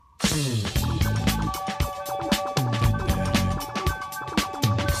And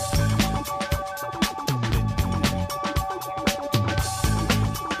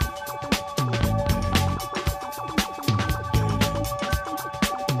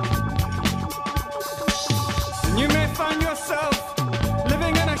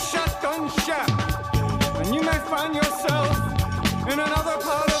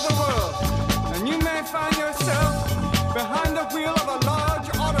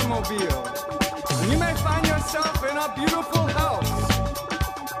you may find yourself in a beautiful house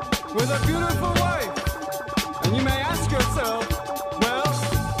with a beautiful wife. And you may ask yourself, well,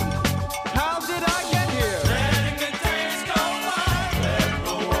 how did I get here? Letting the days go by, let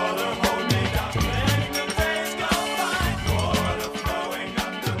the water hold me down. Letting the days go by, water flowing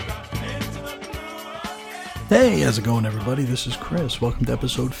underground into the blue again. Hey, how's it going, everybody? This is Chris. Welcome to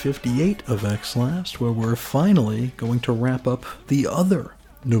episode 58 of X-Last, where we're finally going to wrap up the other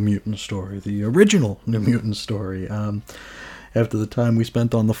New Mutant story, the original New Mutant story. After the time we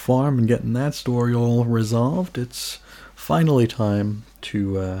spent on the farm and getting that story all resolved, it's finally time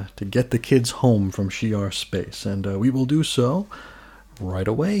to get the kids home from Shi'ar space, and we will do so right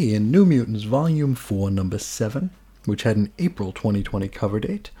away in New Mutants Volume 4, Number 7, which had an April 2020 cover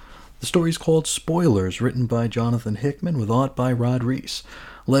date. The story is called Spoilers, written by Jonathan Hickman with art by Rod Reese.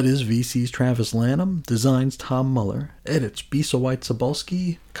 Letters VC's Travis Lanham, designs Tom Muller, edits Bisa White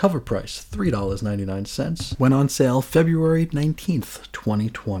Cebulski, cover price $3.99, went on sale February 19th,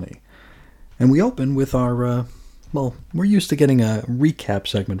 2020. And we open with our, we're used to getting a recap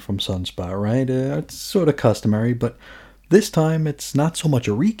segment from Sunspot, right? It's sort of customary, but this time it's not so much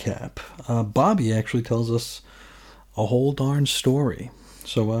a recap. Bobby actually tells us a whole darn story.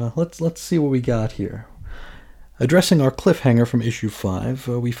 So let's see what we got here. Addressing our cliffhanger from issue 5,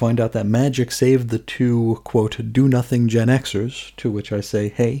 we find out that magic saved the two, quote, do-nothing Gen Xers, to which I say,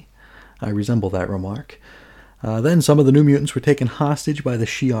 hey, I resemble that remark. Then some of the New Mutants were taken hostage by the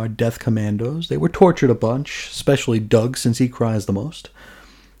Shi'ar Death Commandos. They were tortured a bunch, especially Doug, since he cries the most.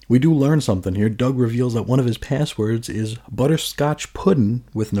 We do learn something here. Doug reveals that one of his passwords is butterscotch puddin'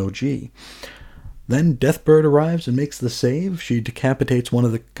 with no G. Then Deathbird arrives and makes the save. She decapitates one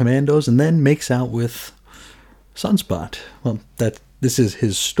of the commandos and then makes out with Sunspot. Well, this is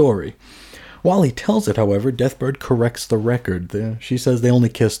his story. While he tells it, however, Deathbird corrects the record. She says they only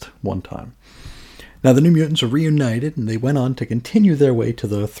kissed one time. Now, the New Mutants are reunited, and they went on to continue their way to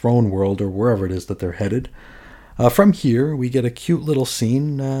the Throne World, or wherever it is that they're headed. From here, we get a cute little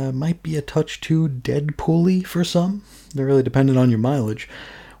scene. Might be a touch too Deadpool-y for some. They're really dependent on your mileage.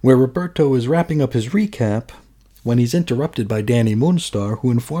 Where Roberto is wrapping up his recap when he's interrupted by Danny Moonstar,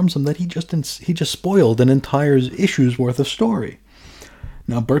 who informs him that he just spoiled an entire issue's worth of story.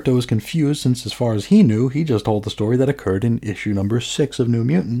 Now, Berto is confused since, as far as he knew, he just told the story that occurred in issue number 6 of New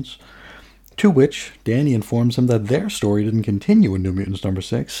Mutants, to which Danny informs him that their story didn't continue in New Mutants number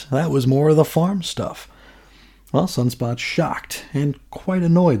 6. That was more of the farm stuff. Well, Sunspot's shocked and quite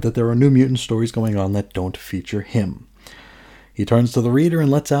annoyed that there are New Mutant stories going on that don't feature him. He turns to the reader and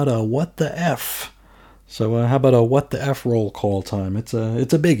lets out a what the F. So how about a what the F roll call time? It's a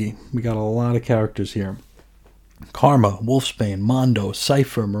biggie. We got a lot of characters here. Karma, Wolfsbane, Mondo,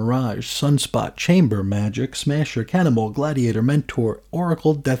 Cypher, Mirage, Sunspot, Chamber, Magic, Smasher, Cannonball, Gladiator, Mentor,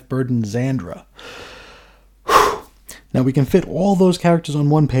 Oracle, Deathbird, and Xandra. Whew. Now we can fit all those characters on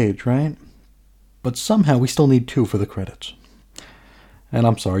one page, right? But somehow we still need 2 for the credits. And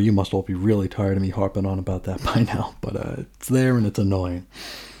I'm sorry, you must all be really tired of me harping on about that by now, but it's there and it's annoying.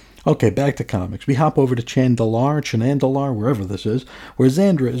 Okay, back to comics. We hop over to Chandalar, wherever this is, where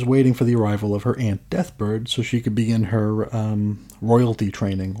Xandra is waiting for the arrival of her Aunt Deathbird so she could begin her royalty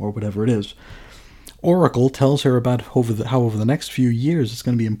training, or whatever it is. Oracle tells her about how over the next few years it's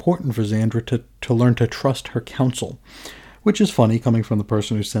going to be important for Xandra to learn to trust her counsel, which is funny coming from the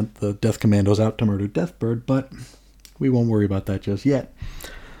person who sent the Death Commandos out to murder Deathbird, but we won't worry about that just yet.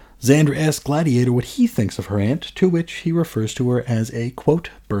 Xandra asks Gladiator what he thinks of her aunt, to which he refers to her as a,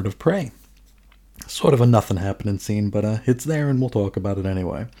 quote, bird of prey. Sort of a nothing happening scene, but it's there and we'll talk about it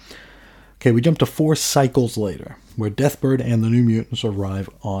anyway. Okay, we jump to 4 cycles later, where Deathbird and the New Mutants arrive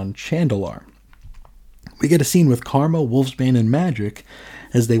on Chandalar. We get a scene with Karma, Wolfsbane, and Magic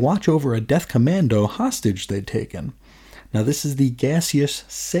as they watch over a Death Commando hostage they'd taken. Now this is the gaseous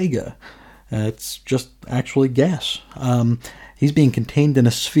Sega. It's just actually gas. He's being contained in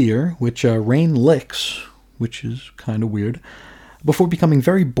a sphere, which Rain licks, which is kind of weird, before becoming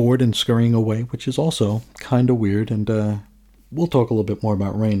very bored and scurrying away, which is also kind of weird, and we'll talk a little bit more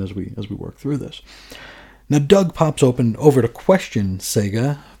about Rain as we work through this. Now, Doug pops over to question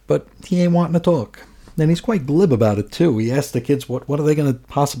Sega, but he ain't wanting to talk. and he's quite glib about it too. He asks the kids what are they going to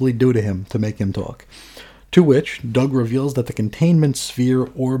possibly do to him to make him talk. To which Doug reveals that the containment sphere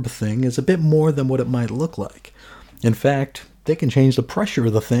orb thing is a bit more than what it might look like. In fact, they can change the pressure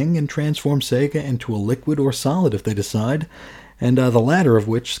of the thing and transform Sega into a liquid or solid if they decide, and the latter of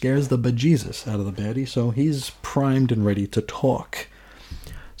which scares the bejesus out of the baddie, so he's primed and ready to talk.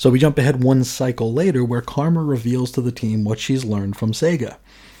 So we jump ahead one cycle later where Karma reveals to the team what she's learned from Sega.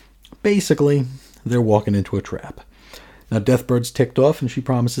 Basically, they're walking into a trap. Now Deathbird's ticked off and she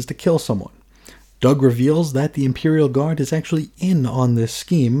promises to kill someone. Doug reveals that the Imperial Guard is actually in on this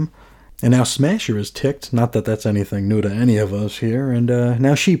scheme, and now Smasher is ticked, not that that's anything new to any of us here, and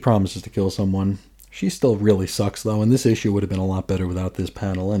now she promises to kill someone. She still really sucks though, and this issue would have been a lot better without this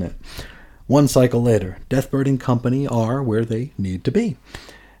panel in it. One cycle later, Deathbird and company are where they need to be.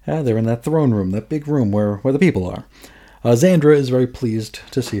 They're in that throne room, that big room where the people are. Xandra is very pleased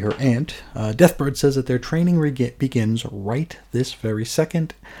to see her aunt. Deathbird says that their training begins right this very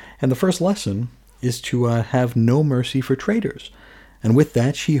second, and the first lesson is to have no mercy for traitors. And with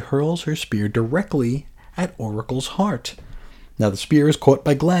that, she hurls her spear directly at Oracle's heart. Now, the spear is caught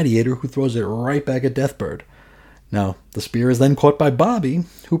by Gladiator, who throws it right back at Deathbird. Now, the spear is then caught by Bobby,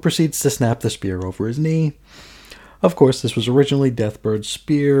 who proceeds to snap the spear over his knee. Of course, this was originally Deathbird's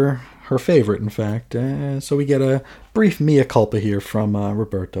spear, her favorite, in fact, so we get a brief mea culpa here from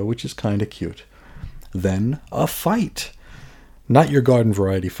Roberto, which is kind of cute. Then, a fight. Not your garden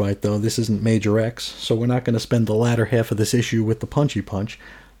variety fight, though. This isn't Major X, so we're not going to spend the latter half of this issue with the punchy punch.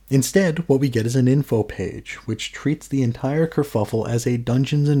 Instead, what we get is an info page, which treats the entire kerfuffle as a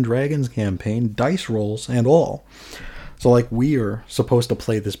Dungeons & Dragons campaign, dice rolls and all. So like we're supposed to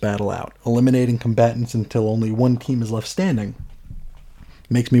play this battle out, eliminating combatants until only one team is left standing.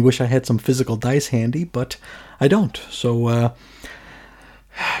 Makes me wish I had some physical dice handy, but I don't. So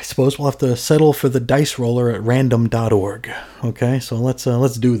I suppose we'll have to settle for the dice roller at random.org. Okay, so let's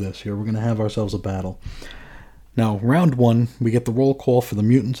do this here. We're going to have ourselves a battle. Now, round one, we get the roll call for the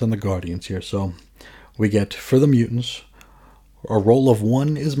mutants and the guardians here. So we get, for the mutants, a roll of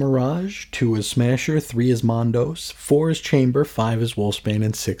 1 is Mirage, 2 is Smasher, 3 is Mondos, 4 is Chamber, 5 is Wolfsbane,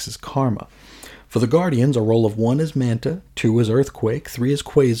 and 6 is Karma. For the Guardians, a roll of 1 is Manta, 2 is Earthquake, 3 is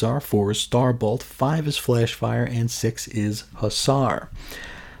Quasar, 4 is Starbolt, 5 is Flashfire, and 6 is Hussar.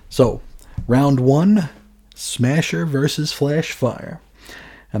 So, round 1, Smasher versus Flashfire.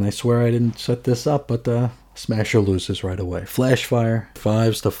 And I swear I didn't set this up, but Smasher loses right away. Flashfire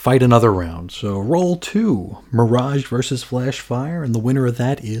 5s to fight another round. So roll 2, Mirage versus Flashfire, and the winner of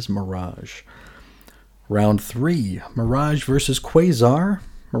that is Mirage. Round 3, Mirage versus Quasar.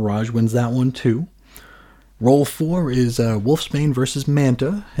 Mirage wins that one too. Roll 4 is Wolfsbane versus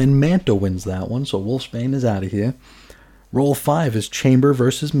Manta, and Manta wins that one, so Wolfsbane is out of here. Roll 5 is Chamber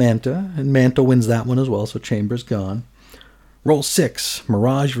versus Manta, and Manta wins that one as well, so Chamber's gone. Roll 6,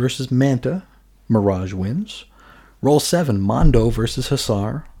 Mirage versus Manta. Mirage wins. Roll 7, Mondo versus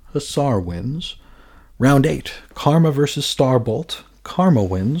Hussar. Hussar wins. Round 8, Karma versus Starbolt. Karma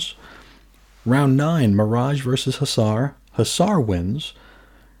wins. Round 9, Mirage versus Hussar. Hussar wins.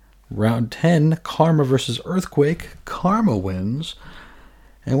 Round 10, Karma versus Earthquake. Karma wins.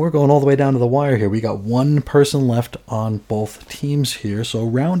 And we're going all the way down to the wire here. We got one person left on both teams here. So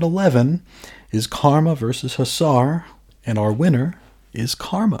round 11 is Karma versus Hussar. And our winner is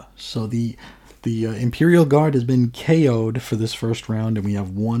Karma. So the Imperial Guard has been KO'd for this first round, and we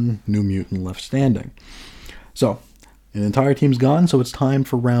have one new mutant left standing. So, the entire team's gone, so it's time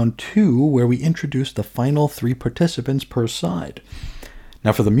for round 2, where we introduce the final 3 participants per side.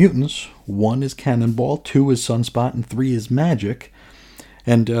 Now for the mutants, 1 is Cannonball, 2 is Sunspot, and 3 is Magic.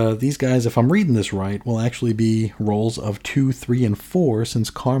 And these guys, if I'm reading this right, will actually be rolls of 2, 3, and 4, since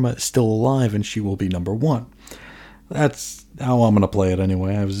Karma is still alive and she will be number 1. That's how I'm going to play it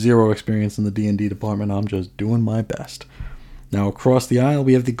anyway. I have 0 experience in the D&D department. I'm just doing my best. Now, across the aisle,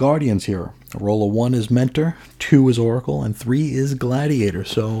 we have the Guardians here. A roll of 1 is Mentor, 2 is Oracle, and 3 is Gladiator.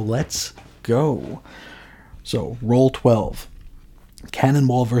 So, let's go. So, roll 12.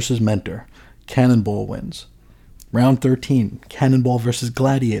 Cannonball versus Mentor. Cannonball wins. Round 13. Cannonball versus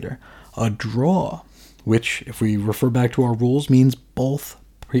Gladiator. A draw, which, if we refer back to our rules, means both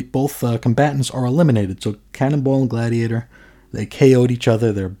combatants are eliminated. So Cannonball and Gladiator, they KO'd each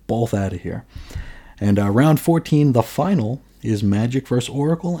other. They're both out of here. And round 14, the final, is Magic versus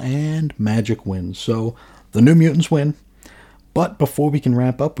Oracle, and Magic wins. So the New Mutants win. But before we can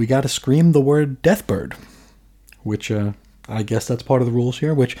wrap up, we got to scream the word Deathbird, which I guess that's part of the rules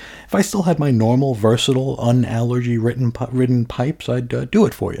here, which if I still had my normal, versatile, unallergy-ridden pipes, I'd do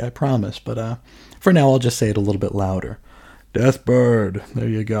it for you, I promise. But for now, I'll just say it a little bit louder. Deathbird. There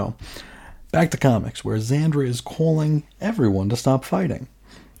you go. Back to comics, where Xandra is calling everyone to stop fighting.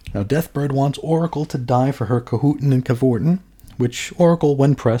 Now, Deathbird wants Oracle to die for her Kahootin and Cavortin, which Oracle,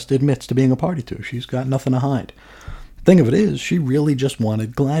 when pressed, admits to being a party to. She's got nothing to hide. Thing of it is, she really just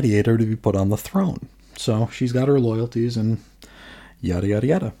wanted Gladiator to be put on the throne. So she's got her loyalties and yada yada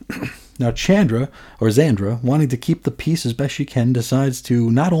yada. Now Xandra, wanting to keep the peace as best she can, decides to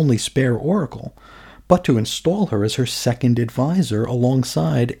not only spare Oracle, but to install her as her second advisor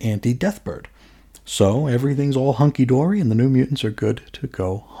alongside Anti-Deathbird. So everything's all hunky-dory and the New Mutants are good to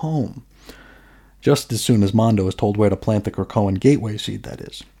go home. Just as soon as Mondo is told where to plant the Krakoan gateway seed, that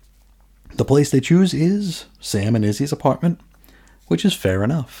is. The place they choose is Sam and Izzy's apartment, which is fair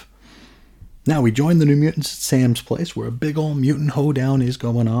enough. Now we join the New Mutants at Sam's place, where a big ol' mutant hoedown is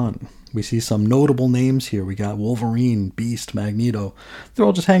going on. We see some notable names here. We got Wolverine, Beast, Magneto. They're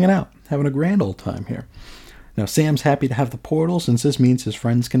all just hanging out, having a grand old time here. Now Sam's happy to have the portal, since this means his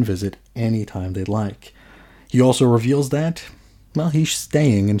friends can visit anytime they'd like. He also reveals that, well, he's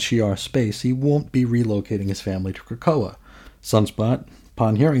staying in Shi'ar space. He won't be relocating his family to Krakoa. Sunspot,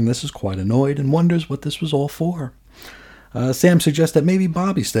 upon hearing this, is quite annoyed and wonders what this was all for. Sam suggests that maybe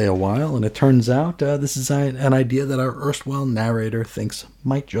Bobby stay a while, and it turns out this is an idea that our erstwhile narrator thinks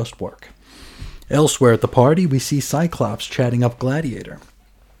might just work. Elsewhere at the party, we see Cyclops chatting up Gladiator.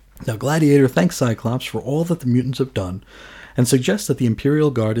 Now, Gladiator thanks Cyclops for all that the mutants have done, and suggests that the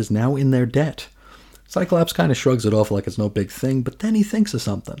Imperial Guard is now in their debt. Cyclops kind of shrugs it off like it's no big thing, but then he thinks of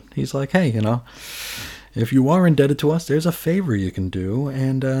something. He's like, hey, if you are indebted to us, there's a favor you can do,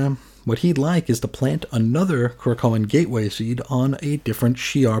 and what he'd like is to plant another Krakoan gateway seed on a different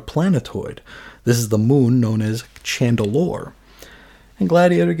Shi'ar planetoid. This is the moon known as Chandelure. And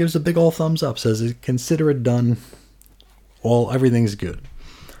Gladiator gives a big ol' thumbs up, says, consider it done. Everything's good.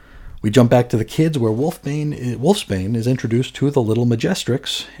 We jump back to the kids, where Wolfsbane is introduced to the Little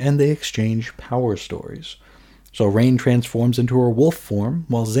Majestrix, and they exchange power stories. So Rain transforms into her wolf form,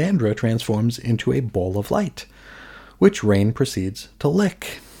 while Xandra transforms into a ball of light, which Rain proceeds to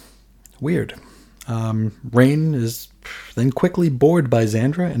lick. Weird. Rain is then quickly bored by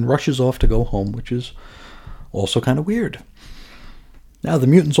Xandra and rushes off to go home, which is also kind of weird. Now the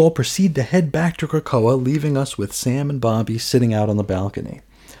mutants all proceed to head back to Krakoa, leaving us with Sam and Bobby sitting out on the balcony.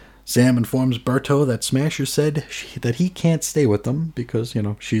 Sam informs Berto that Smasher said that he can't stay with them because,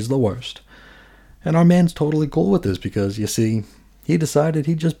 she's the worst. And our man's totally cool with this because, you see, he decided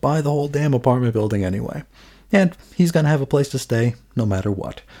he'd just buy the whole damn apartment building anyway. And he's going to have a place to stay no matter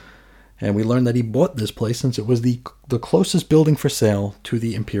what. And we learned that he bought this place since it was the closest building for sale to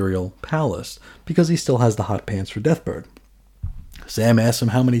the Imperial Palace, because he still has the hot pants for Deathbird. Sam asks him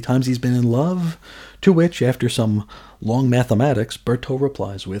how many times he's been in love, to which, after some long mathematics, Berto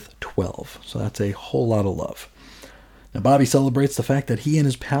replies with 12. So that's a whole lot of love. Now Bobby celebrates the fact that he and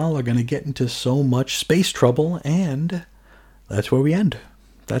his pal are going to get into so much space trouble, and that's where we end.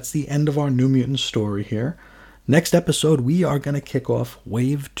 That's the end of our New Mutants story here. Next episode, we are going to kick off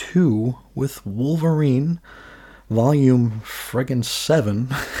Wave 2 with Wolverine, Volume friggin' 7,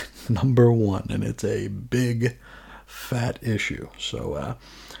 Number 1. And it's a big, fat issue. So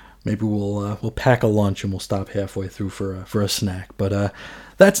maybe we'll pack a lunch and we'll stop halfway through for a snack. But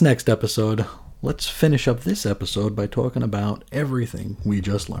that's next episode. Let's finish up this episode by talking about everything we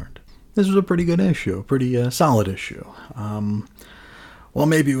just learned. This was a pretty good issue, a pretty solid issue. Well,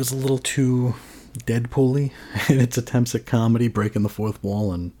 maybe it was a little too Deadpool-y in its attempts at comedy, breaking the fourth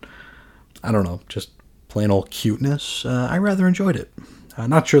wall, and I don't know, just plain old cuteness. I rather enjoyed it.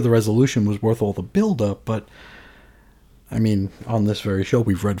 Not sure the resolution was worth all the build-up, but I mean, on this very show,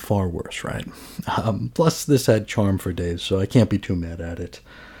 we've read far worse, right? Plus, this had charm for days, so I can't be too mad at it.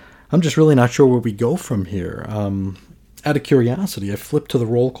 I'm just really not sure where we go from here. Out of curiosity, I flipped to the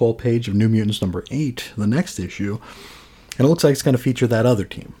roll call page of New Mutants number 8, the next issue, and it looks like it's going to feature that other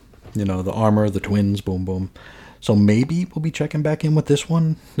team. The Armor, the Twins, boom, boom. So maybe we'll be checking back in with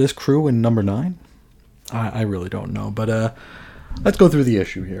this crew in number 9? I really don't know. But let's go through the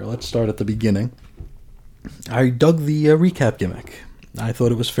issue here. Let's start at the beginning. I dug the recap gimmick. I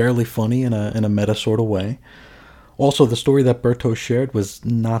thought it was fairly funny in a meta sort of way. Also, the story that Berto shared was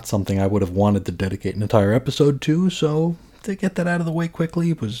not something I would have wanted to dedicate an entire episode to, so to get that out of the way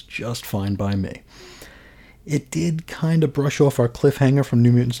quickly was just fine by me. It did kind of brush off our cliffhanger from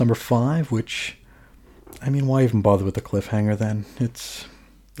New Mutants number 5, which, I mean, why even bother with the cliffhanger then? It's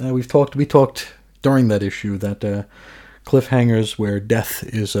we talked during that issue that cliffhangers where death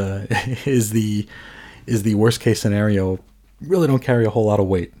is the worst case scenario really don't carry a whole lot of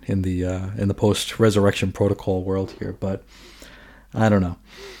weight in the post resurrection protocol world here, but I don't know.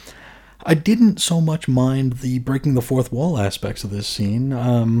 I didn't so much mind the breaking the fourth wall aspects of this scene,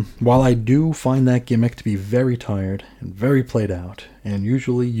 while I do find that gimmick to be very tired and very played out, and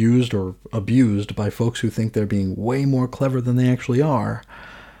usually used or abused by folks who think they're being way more clever than they actually are.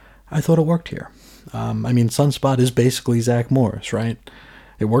 I thought it worked here. Sunspot is basically Zach Morris, right?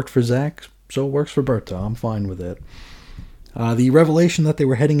 It worked for Zach, so it works for Berto. I'm fine with it. The revelation that they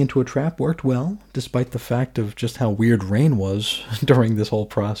were heading into a trap worked well, despite the fact of just how weird Rain was during this whole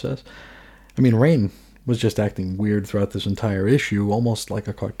process. Rain was just acting weird throughout this entire issue, almost like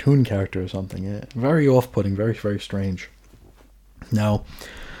a cartoon character or something. Very off-putting, very, very strange. Now,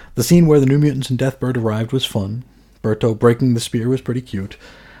 the scene where the New Mutants and Deathbird arrived was fun. Berto breaking the spear was pretty cute.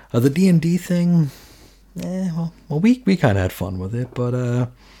 The D&D thing, we kind of had fun with it,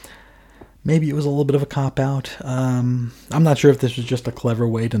 but maybe it was a little bit of a cop-out. I'm not sure if this was just a clever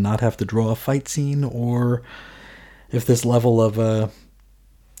way to not have to draw a fight scene, or if this level of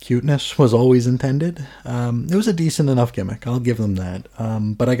cuteness was always intended. It was a decent enough gimmick, I'll give them that.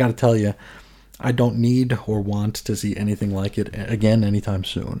 But I gotta tell you, I don't need or want to see anything like it again anytime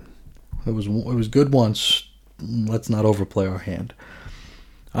soon. It was good once. Let's not overplay our hand.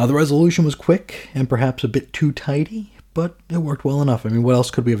 The resolution was quick and perhaps a bit too tidy, but it worked well enough. What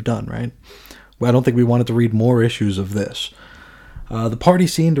else could we have done, right? Well, I don't think we wanted to read more issues of this. The party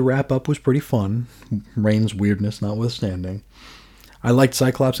scene to wrap up was pretty fun, Rain's weirdness notwithstanding. I liked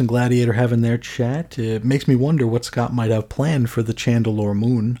Cyclops and Gladiator having their chat. It makes me wonder what Scott might have planned for the Chandelure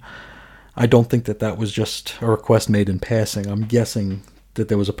Moon. I don't think that was just a request made in passing. I'm guessing that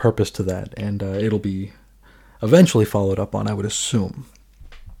there was a purpose to that, and it'll be eventually followed up on, I would assume.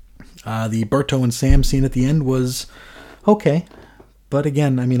 The Berto and Sam scene at the end was okay. But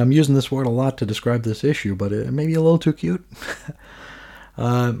again, I'm using this word a lot to describe this issue, but it may be a little too cute.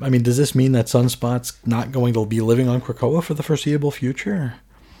 Does this mean that Sunspot's not going to be living on Krakoa for the foreseeable future?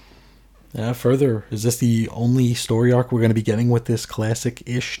 Further, is this the only story arc we're going to be getting with this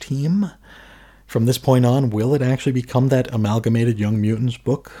classic-ish team? From this point on, will it actually become that amalgamated Young Mutants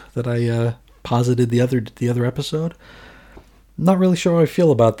book that I posited the other episode? Not really sure how I feel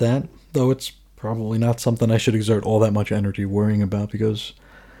about that, though it's probably not something I should exert all that much energy worrying about, because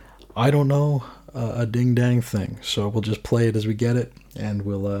I don't know a ding-dang thing. So we'll just play it as we get it, and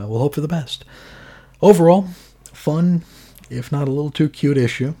we'll hope for the best. Overall, fun, if not a little too cute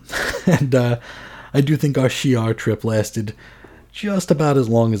issue. And I do think our Shi'ar trip lasted just about as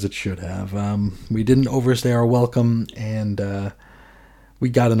long as it should have. We didn't overstay our welcome, and we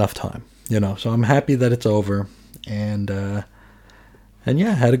got enough time, So I'm happy that it's over, and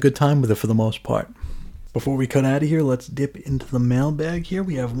yeah, had a good time with it for the most part. Before we cut out of here, let's dip into the mailbag here.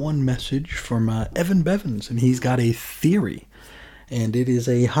 We have one message from Evan Bevins, and he's got a theory. And it is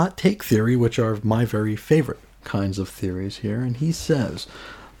a hot take theory, which are my very favorite kinds of theories here. And he says,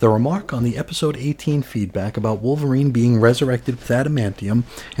 the remark on the episode 18 feedback about Wolverine being resurrected with adamantium,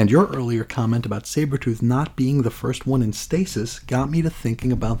 and your earlier comment about Sabretooth not being the first one in stasis, got me to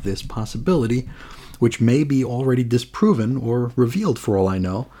thinking about this possibility, which may be already disproven or revealed for all I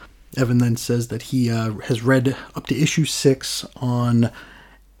know. Evan then says that he has read up to issue 6 on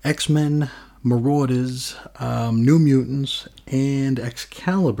X-Men, Marauders, New Mutants, and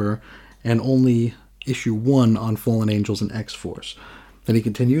Excalibur, and only issue 1 on Fallen Angels and X-Force. Then he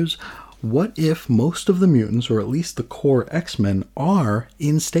continues, what if most of the mutants, or at least the core X-Men, are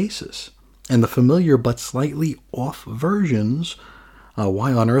in stasis? And the familiar but slightly off versions,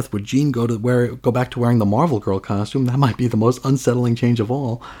 why on earth would Jean go back to wearing the Marvel Girl costume? That might be the most unsettling change of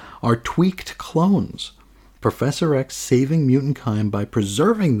all. Are tweaked clones. Professor X saving mutant kind by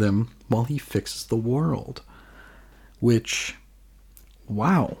preserving them while he fixes the world. Which,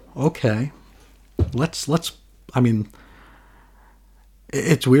 wow, okay. Let's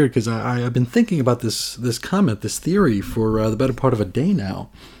it's weird because I've been thinking about this comment, this theory for the better part of a day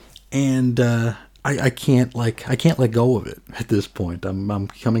now. And I can't let go of it at this point. I'm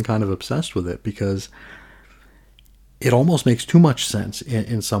becoming kind of obsessed with it because it almost makes too much sense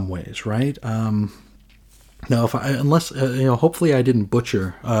in some ways, right? Now, hopefully I didn't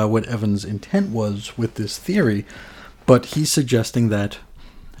butcher what Evan's intent was with this theory, but he's suggesting that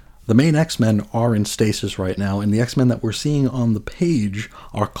the main X-Men are in stasis right now, and the X-Men that we're seeing on the page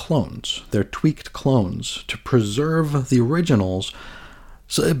are clones. They're tweaked clones to preserve the originals,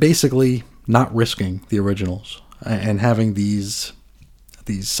 so basically not risking the originals and having these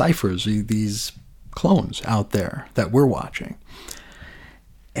ciphers, these clones out there that we're watching.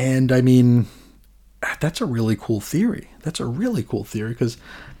 And that's a really cool theory. That's a really cool theory, because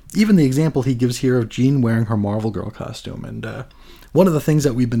even the example he gives here of Jean wearing her Marvel Girl costume, and one of the things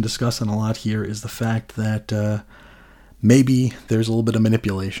that we've been discussing a lot here is the fact that maybe there's a little bit of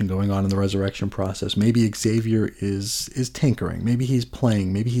manipulation going on in the resurrection process. Maybe Xavier is tinkering. Maybe he's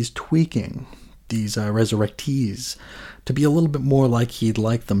playing. Maybe he's tweaking these resurrectees to be a little bit more like he'd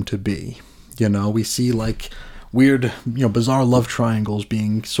like them to be. You know, we see like weird, bizarre love triangles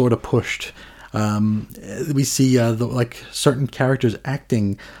being sort of pushed. We see like certain characters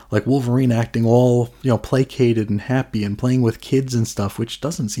acting like Wolverine, acting all placated and happy and playing with kids and stuff, which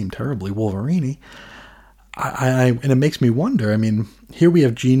doesn't seem terribly Wolverine-y. And it makes me wonder. I mean, here we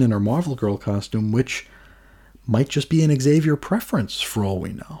have Jean in her Marvel Girl costume, which might just be an Xavier preference for all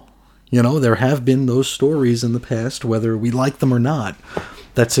we know. There have been those stories in the past, whether we like them or not,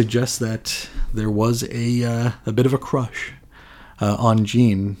 that suggest that there was a bit of a crush on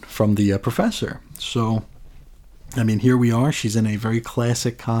Jean from the professor. So, I mean, here we are. She's in a very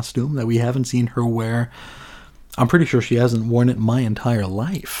classic costume that we haven't seen her wear. I'm pretty sure she hasn't worn it my entire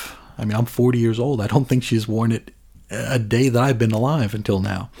life. I mean, I'm 40 years old. I don't think she's worn it a day that I've been alive until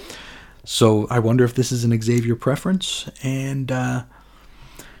now. So I wonder if this is an Xavier preference. And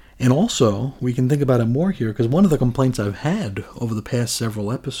also, we can think about it more here, because one of the complaints I've had over the past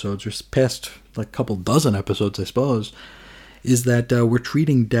several episodes, or past like couple dozen episodes, I suppose, is that we're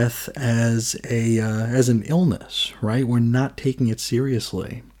treating death as an illness, right? We're not taking it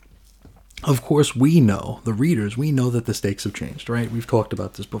seriously. Of course, we know, the readers, we know that the stakes have changed, right? We've talked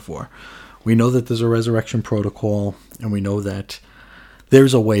about this before. We know that there's a resurrection protocol, and we know that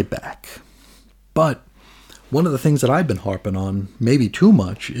there's a way back. But one of the things that I've been harping on, maybe too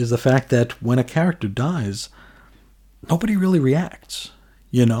much, is the fact that when a character dies, nobody really reacts.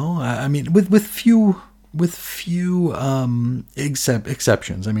 I mean, with few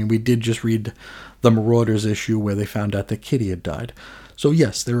exceptions. I mean, we did just read the Marauders issue where they found out that Kitty had died. So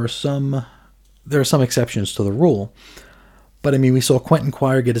yes, there are some exceptions to the rule. But I mean, we saw Quentin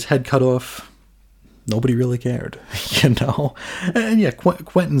Quire get his head cut off. Nobody really cared, And yeah,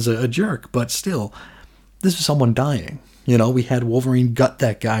 Quentin's a jerk, but still, this is someone dying. We had Wolverine gut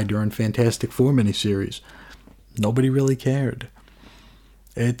that guy during Fantastic Four miniseries. Nobody really cared.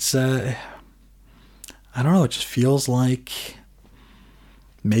 It's, I don't know, it just feels like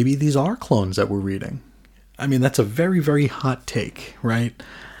maybe these are clones that we're reading. I mean, that's a very, very hot take, right?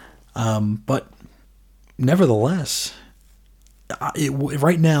 But nevertheless,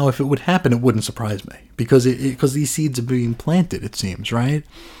 right now, if it would happen, it wouldn't surprise me. Because these seeds are being planted, it seems, right?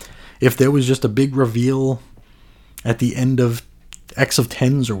 If there was just a big reveal at the end of X of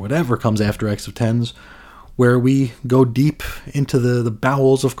Tens or whatever comes after X of Tens, where we go deep into the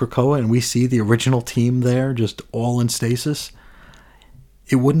bowels of Krakoa and we see the original team there just all in stasis,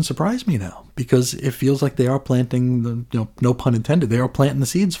 it wouldn't surprise me now, because it feels like they are planting no pun intended, they are planting the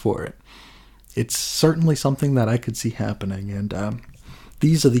seeds for it. It's certainly something that I could see happening, and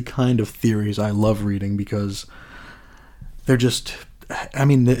these are the kind of theories I love reading, because they're just, I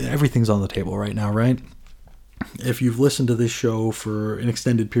mean, everything's on the table right now, right? If you've listened to this show for an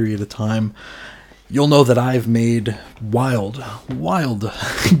extended period of time, you'll know that I've made wild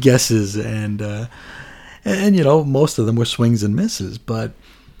guesses, and most of them were swings and misses, but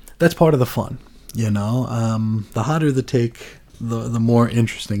that's part of the fun, The hotter the take, the more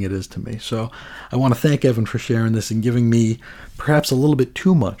interesting it is to me. So I want to thank Evan for sharing this and giving me perhaps a little bit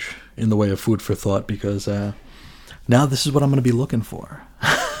too much in the way of food for thought, because now this is what I'm going to be looking for.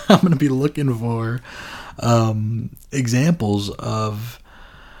 I'm going to be looking for examples of...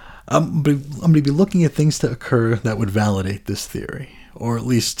 I'm going to be looking at things to occur that would validate this theory, or at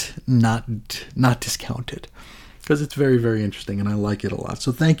least not discount it, because it's very, very interesting, and I like it a lot.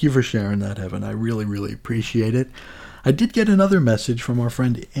 So thank you for sharing that, Evan. I really, really appreciate it. I did get another message from our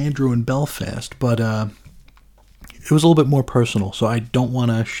friend Andrew in Belfast, but it was a little bit more personal, so I don't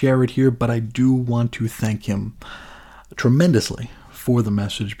want to share it here, but I do want to thank him tremendously for the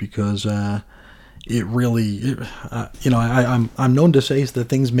message, because it really, I'm known to say that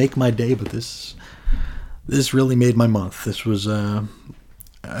things make my day, but this really made my month. This was a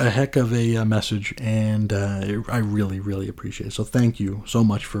heck of a message, and I really, really appreciate it. So thank you so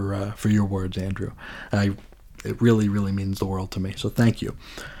much for your words, Andrew. It really, really means the world to me. So thank you.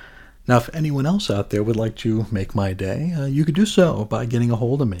 Now, if anyone else out there would like to make my day, you could do so by getting a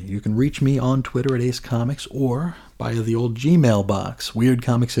hold of me. You can reach me on Twitter at Ace Comics, or by the old Gmail box,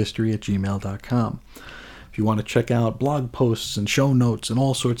 weirdcomicshistory@gmail.com. If you want to check out blog posts and show notes and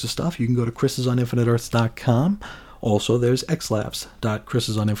all sorts of stuff, you can go to chrisisoninfiniteearths.com. Also, there's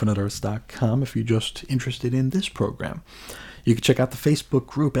xlabs.chrisisoninfiniteearths.com if you're just interested in this program. You can check out the Facebook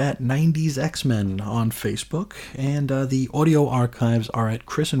group at 90s X-Men on Facebook, and the audio archives are at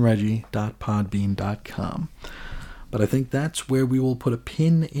chrisandreggie.podbean.com. But I think that's where we will put a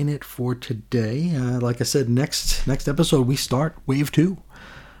pin in it for today. Like I said, next episode we start Wave 2.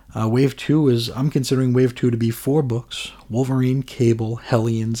 Wave 2 I'm considering Wave 2 to be 4 books: Wolverine, Cable,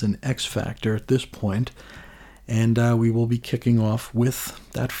 Hellions, and X-Factor at this point. And we will be kicking off with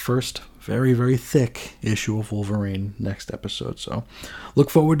that first very, very thick issue of Wolverine next episode. So look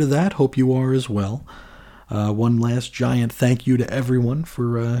forward to that. Hope you are as well. One last giant thank you to everyone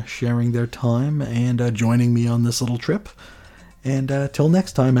for sharing their time and joining me on this little trip. And till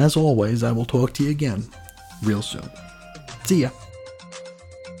next time, as always, I will talk to you again real soon. See ya.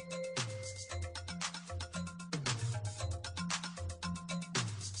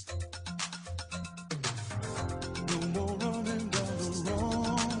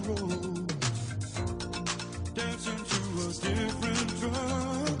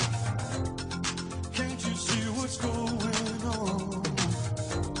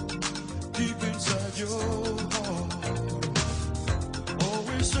 Deep inside your heart,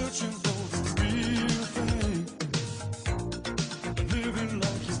 always searching